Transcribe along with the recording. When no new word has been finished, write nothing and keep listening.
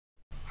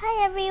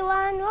Hi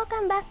everyone,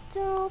 welcome back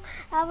to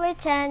our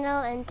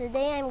channel, and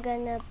today I'm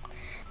gonna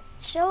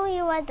show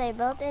you what I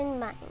built in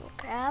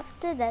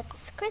Minecraft.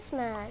 That's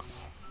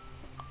Christmas.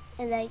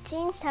 And I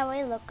changed how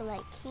I look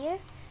like here,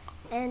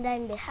 and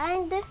I'm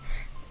behind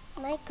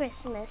my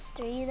Christmas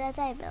tree that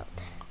I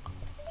built.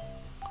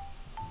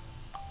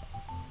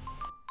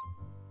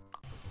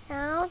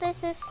 Now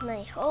this is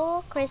my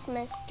whole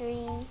Christmas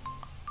tree,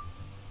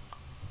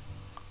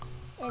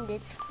 and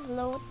it's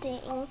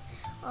floating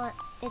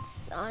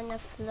on a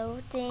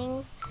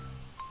floating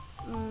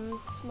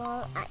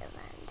small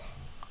island.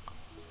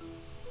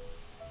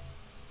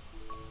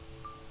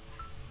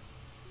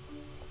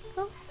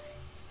 Oh,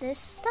 the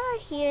star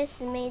here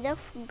is made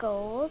of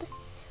gold,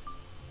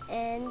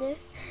 and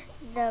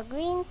the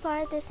green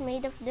part is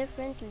made of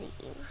different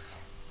leaves,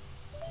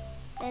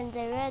 and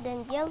the red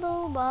and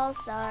yellow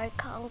balls are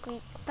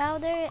concrete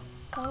powder,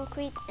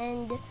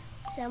 and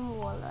some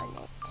wool on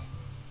it.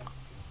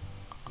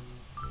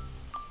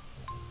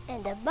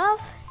 And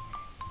above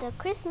the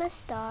Christmas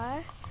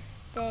star,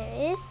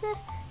 there is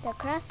the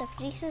cross of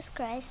Jesus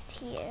Christ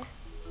here.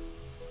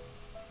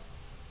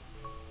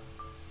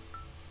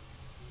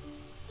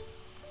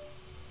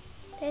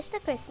 There's the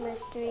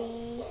Christmas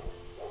tree.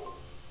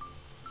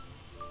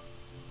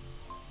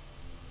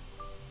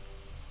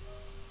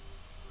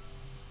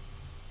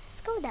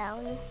 Let's go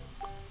down.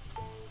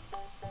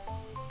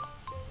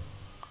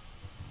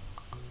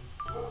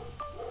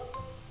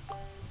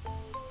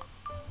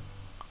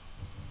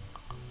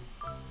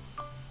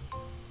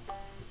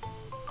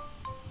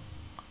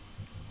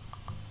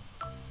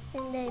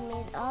 And I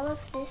made all of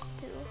this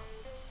too.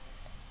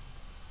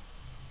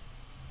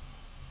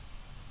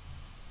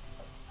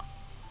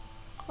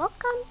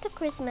 Welcome to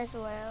Christmas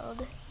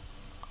world.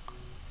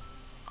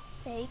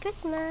 Merry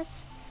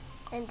Christmas.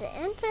 And the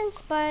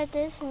entrance part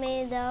is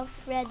made of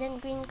red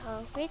and green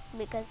concrete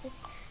because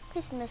it's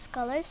Christmas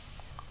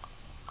colors.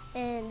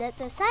 And at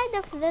the side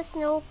of the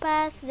snow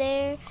path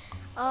there's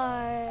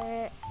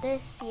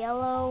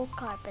yellow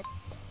carpet.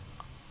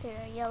 There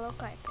are yellow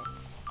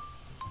carpets.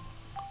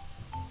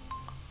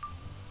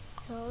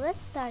 So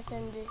let's start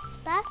on this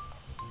path.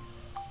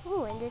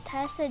 Oh, and it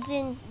has a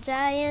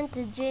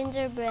giant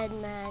gingerbread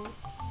man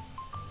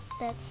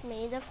that's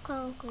made of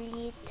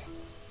concrete.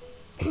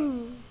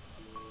 And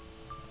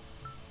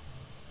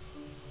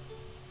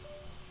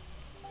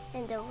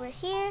over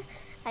here,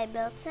 I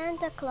built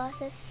Santa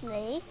Claus's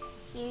sleigh.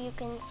 Here you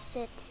can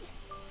sit,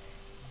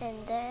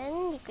 and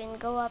then you can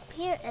go up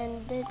here,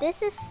 and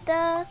this is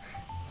the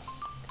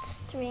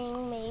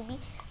string maybe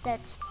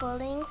that's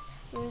pulling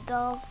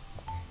Rudolph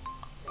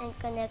and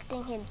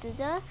connecting him to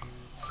the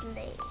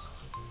sleigh.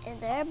 And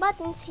there are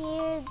buttons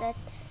here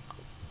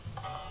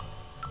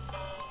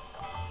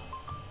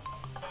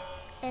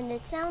and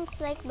it sounds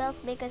like bells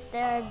because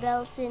there are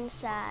bells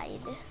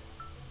inside.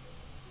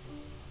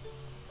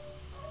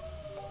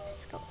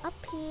 Let's go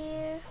up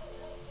here,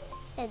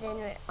 and then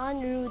we're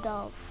on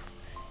Rudolph,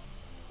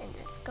 and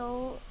let's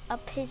go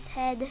up his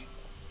head,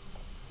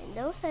 and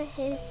those are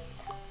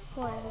his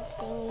horn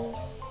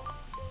thingies.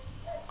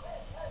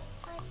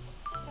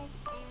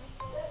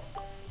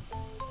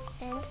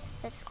 And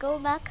let's go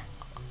back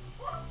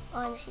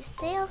on his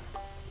tail.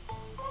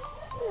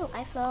 Oh,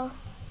 I fell.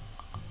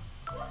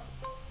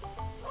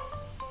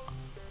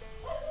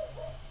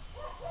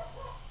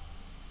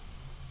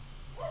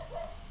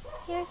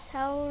 Here's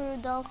how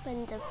Rudolph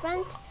in the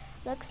front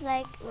looks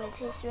like with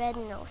his red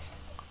nose.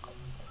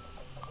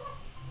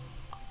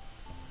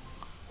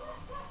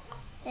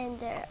 And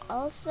there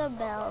are also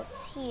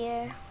bells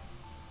here.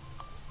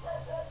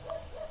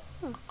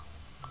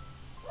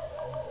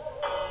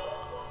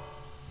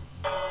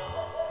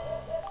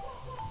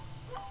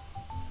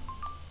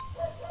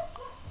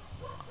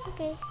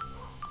 Okay,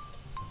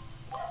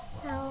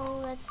 now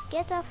let's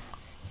get off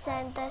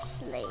Santa's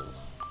sleigh.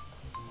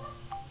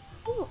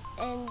 Ooh,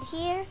 and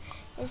here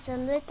is a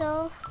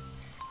little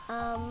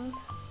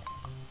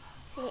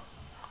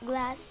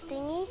glass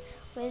thingy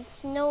with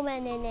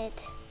snowman in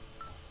it.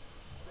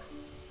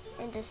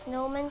 And the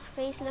snowman's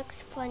face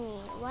looks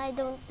funny. Why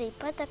don't they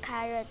put a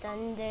carrot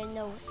on their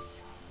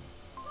nose?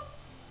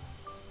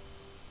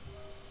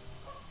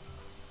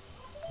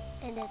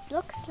 And it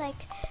looks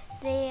like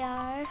they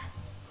are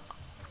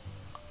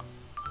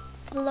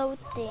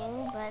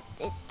floating, but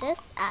it's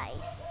just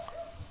ice.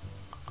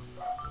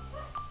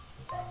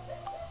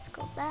 Let's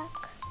go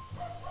back.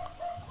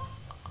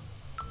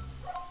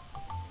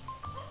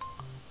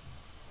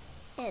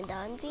 And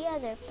on the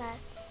other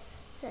paths,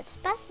 let's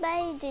pass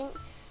by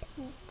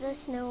the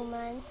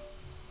snowman.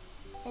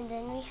 And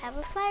then we have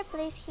a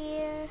fireplace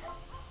here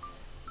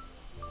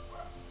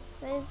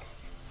with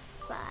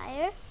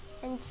fire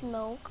and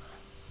smoke.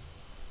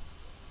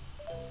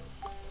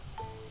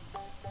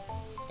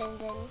 And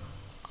then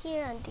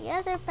here on the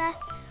other path,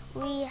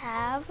 we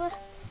have a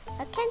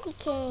candy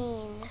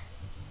cane.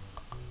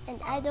 And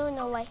I don't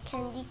know why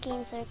candy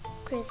canes are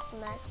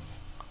Christmas.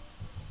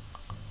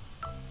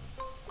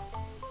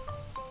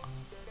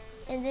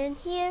 And then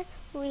here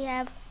we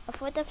have a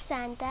foot of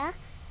Santa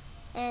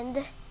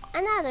and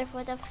another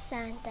foot of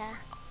Santa.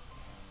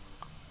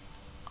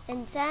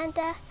 And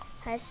Santa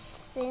has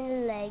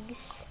thin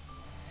legs.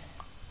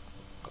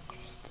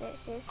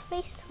 There's his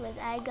face with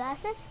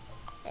eyeglasses.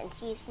 And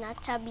he's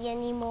not chubby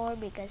anymore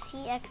because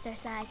he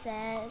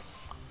exercises.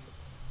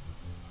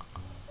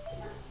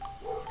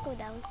 Let's go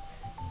down.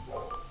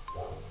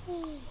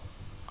 Whee.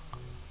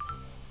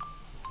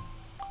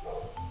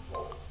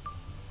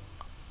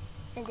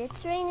 And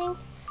it's raining,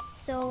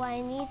 so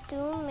I need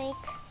to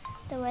make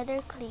the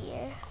weather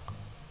clear.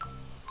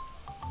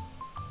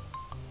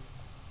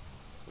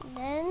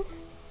 Then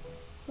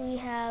we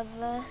have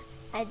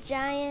a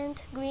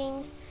giant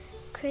green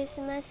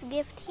Christmas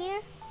gift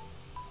here,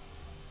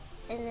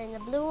 and then a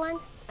blue one,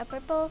 a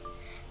purple,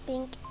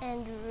 pink,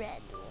 and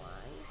red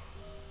one.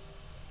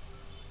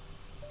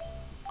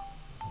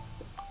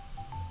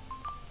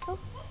 Cool.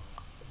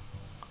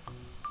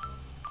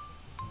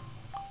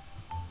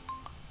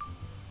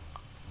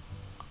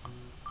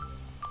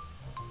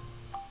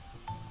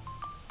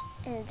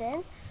 And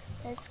then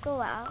let's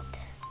go out.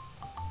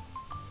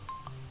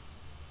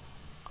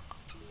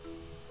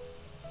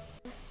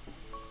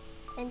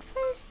 And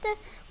first,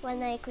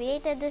 when I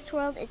created this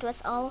world, it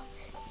was all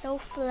so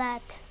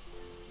flat.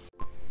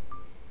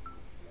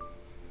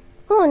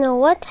 Oh no,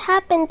 what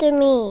happened to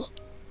me?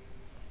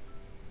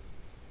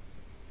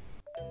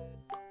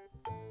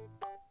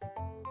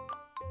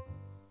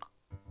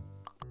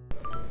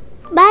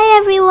 Bye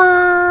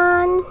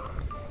everyone!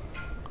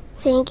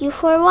 Thank you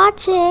for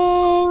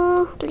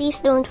watching. Please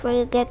don't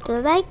forget to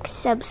like,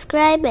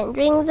 subscribe, and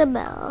ring the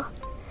bell.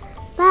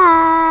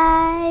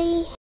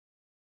 Bye!